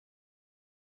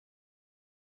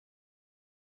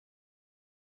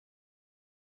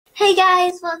Hey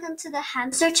guys, welcome to the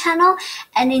Hamster channel,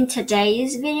 and in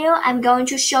today's video I'm going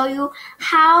to show you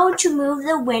how to move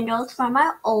the Windows from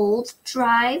my old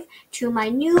drive to my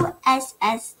new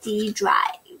SSD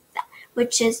drive,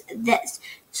 which is this.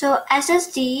 So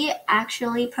SSD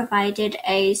actually provided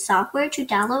a software to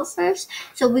download first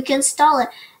so we can install it.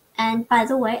 And by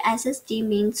the way, SSD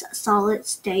means solid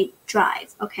state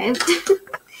drive, okay?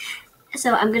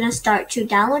 So I'm going to start to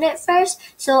download it first.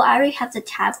 So I already have the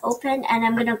tab open and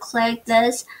I'm going to click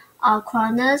this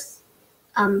Acronis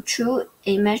True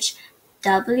Image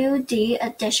WD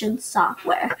Edition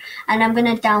software. And I'm going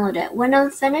to download it. When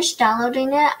I'm finished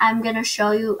downloading it, I'm going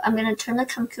to turn the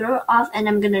computer off and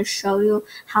I'm going to show you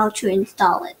how to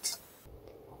install it.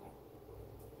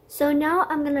 So now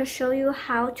I'm going to show you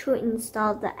how to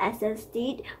install the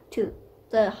SSD to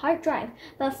the hard drive,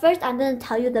 but first I'm going to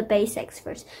tell you the basics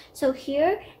first. So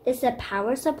here is the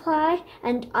power supply,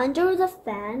 and under the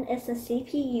fan is the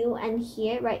CPU, and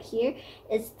here, right here,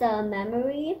 is the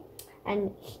memory,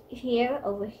 and here,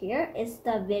 over here, is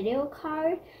the video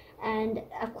card, and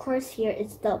of course here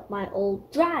is my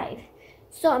old drive.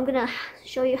 So I'm gonna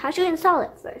show you how to install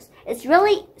it first. It's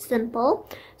really simple.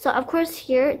 So of course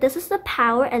here, this is the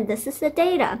power and this is the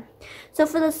data. So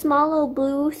for the small little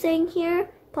blue thing here,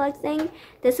 plug thing,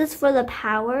 this is for the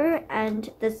power, and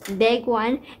this big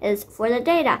one is for the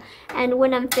data. And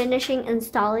when I'm finishing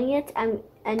installing it, and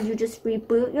you just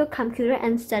reboot your computer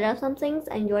and set up some things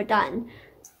and you're done.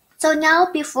 So now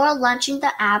before launching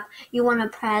the app, you want to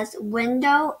press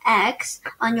Windows X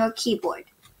on your keyboard.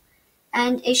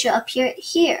 And it should appear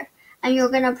here. And you're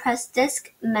going to press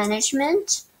Disk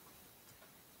Management.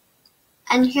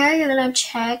 And here you're going to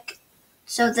check.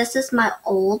 So this is my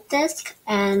old disk,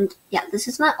 and yeah, this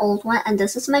is my old one, and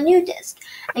this is my new disk.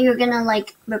 And you're gonna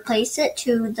replace it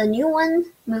to the new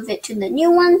one, move it to the new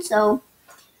one. So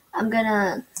I'm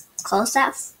gonna close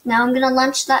that. Now I'm gonna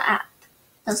launch the app,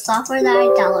 the software that I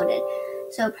downloaded.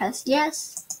 So press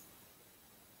yes.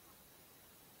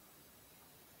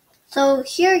 So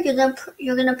here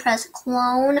you're gonna press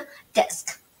Clone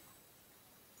Disk.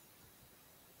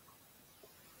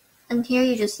 And here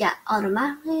you just,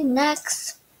 automatically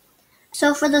next.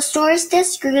 So for the storage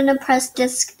disk, you're gonna press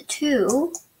disk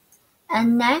 2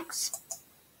 and next.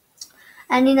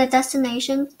 And in the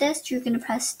destination disk, you're gonna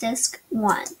press disk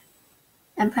 1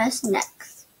 and press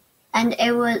next. And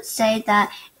it would say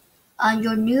that on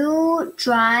your new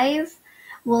drive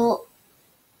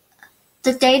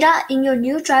the data in your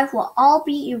new drive will all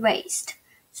be erased.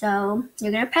 So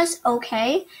you're gonna press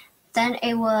OK, then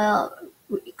it will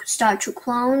start to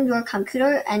clone your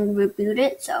computer and reboot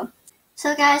it. So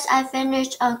guys, I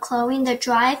finished cloning the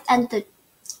drive, and the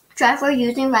drive we're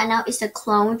using right now is the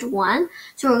cloned one.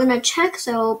 So we're gonna check.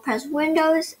 So press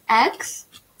Windows X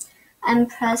and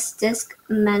press Disk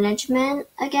Management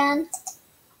again.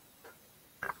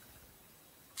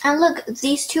 And look,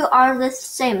 these two are the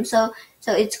same. So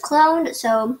it's cloned.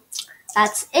 So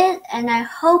that's it, and I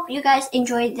hope you guys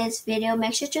enjoyed this video.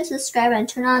 Make sure to subscribe and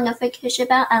turn on the notification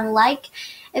bell and like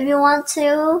if you want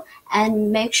to, and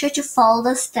make sure to follow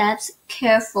the steps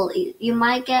carefully. You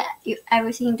might get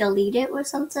everything deleted or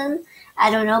something, I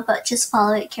don't know, but just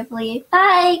follow it carefully.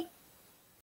 Bye!